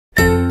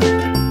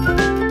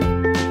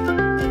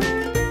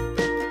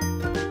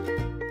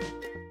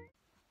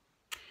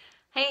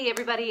Hey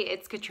everybody,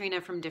 it's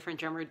Katrina from Different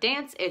Drummer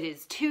Dance. It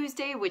is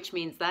Tuesday, which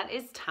means that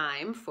is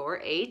time for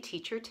a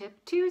Teacher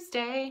Tip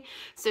Tuesday.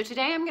 So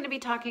today I'm going to be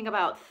talking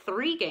about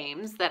 3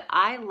 games that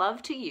I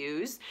love to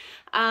use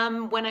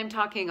when I'm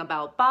talking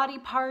about body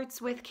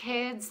parts with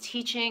kids,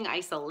 teaching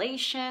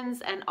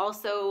isolations, and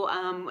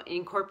also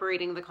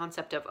incorporating the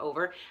concept of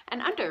over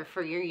and under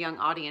for your young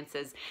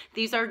audiences.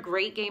 These are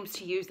great games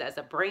to use as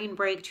a brain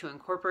break to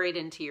incorporate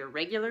into your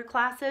regular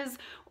classes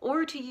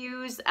or to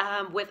use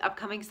with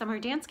upcoming summer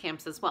dance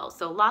camps as well.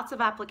 So lots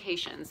of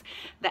applications.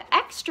 The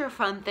extra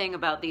fun thing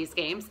about these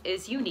games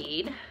is you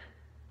need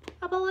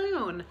a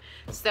balloon.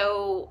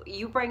 So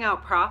you bring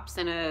out props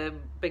in a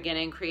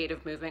beginning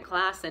creative movement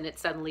class and it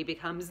suddenly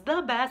becomes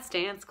the best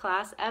dance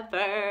class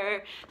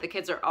ever. The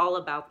kids are all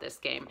about this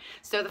game.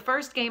 So the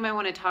first game I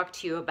want to talk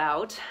to you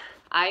about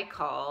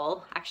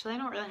actually I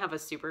don't really have a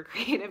super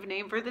creative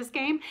name for this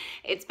game.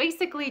 It's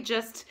basically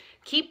just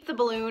keep the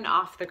balloon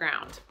off the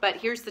ground. But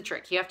here's the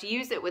trick. You have to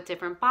use it with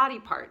different body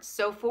parts.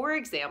 So for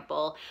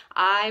example,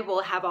 I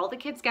will have all the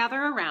kids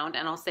gather around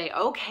and I'll say,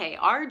 okay,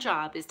 our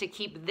job is to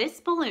keep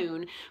this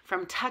balloon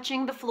from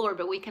touching the floor,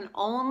 but we can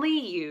only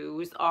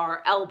use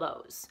our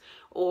elbows,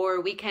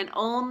 or we can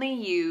only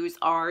use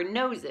our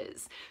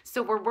noses.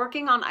 So we're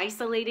working on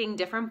isolating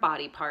different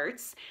body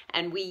parts,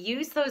 and we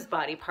use those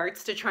body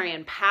parts to try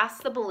and pass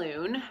the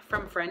balloon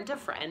from friend to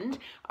friend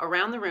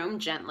around the room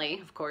gently.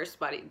 Of course,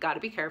 but got to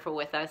be careful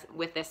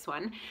with this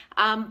one.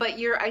 But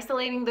you're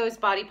isolating those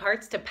body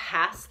parts to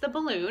pass the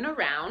balloon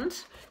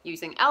around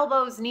using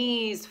elbows,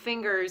 knees,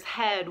 fingers,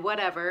 head,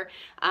 whatever.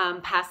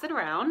 Pass it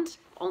around,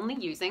 only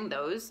using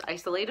those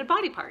isolated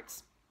body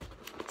parts.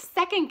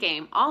 Second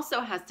game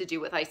also has to do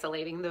with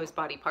isolating those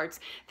body parts.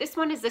 This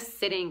one is a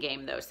sitting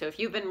game though. So if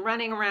you've been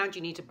running around,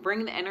 you need to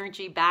bring the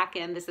energy back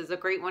in. This is a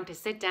great one to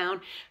sit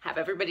down, have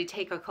everybody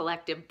take a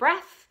collective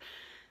breath,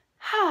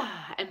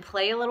 and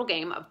play a little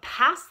game of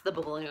pass the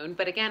balloon,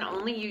 but again,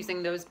 only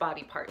using those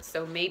body parts.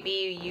 So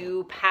maybe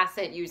you pass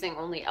it using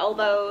only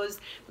elbows,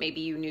 maybe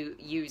you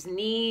use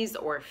knees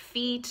or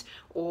feet,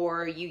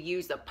 or you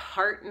use a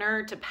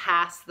partner to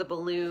pass the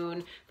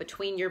balloon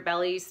between your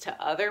bellies to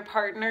other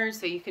partners.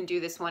 So you can do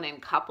this one in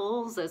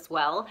couples as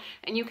well.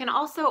 And you can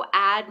also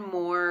add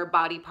more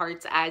body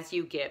parts as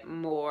you get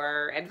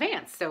more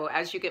advanced. So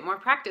as you get more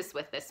practice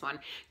with this one,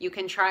 you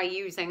can try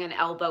using an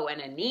elbow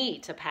and a knee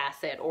to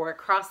pass it, or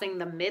crossing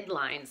the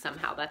midline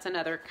somehow. That's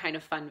another kind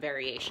of fun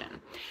variation.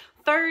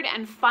 Third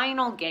and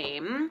final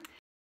game .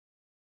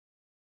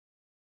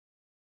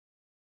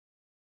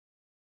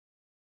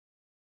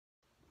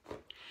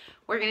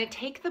 We're going to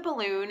take the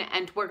balloon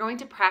and we're going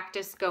to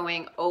practice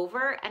going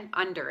over and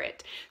under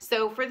it.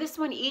 So for this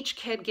one, each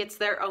kid gets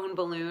their own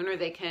balloon, or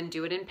they can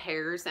do it in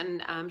pairs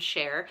and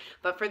share.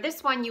 But for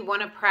this one, you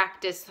want to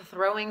practice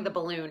throwing the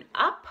balloon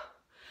up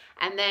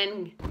and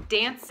then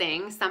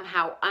dancing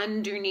somehow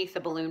underneath the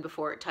balloon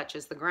before it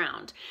touches the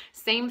ground.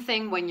 Same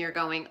thing when you're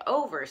going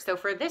over. So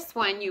for this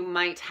one, you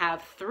might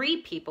have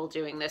 3 people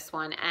doing this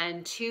one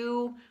and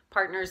 2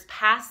 partners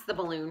pass the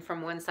balloon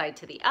from one side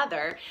to the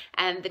other,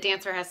 and the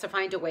dancer has to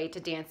find a way to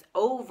dance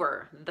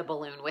over the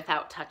balloon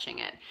without touching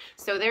it.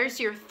 So there's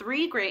your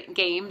 3 great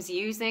games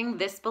using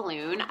this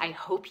balloon. I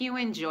hope you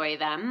enjoy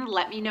them.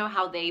 Let me know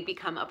how they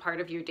become a part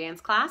of your dance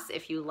class,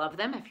 if you love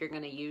them, if you're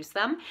going to use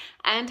them,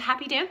 and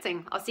happy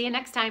dancing. I'll see you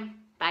next time.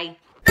 Bye.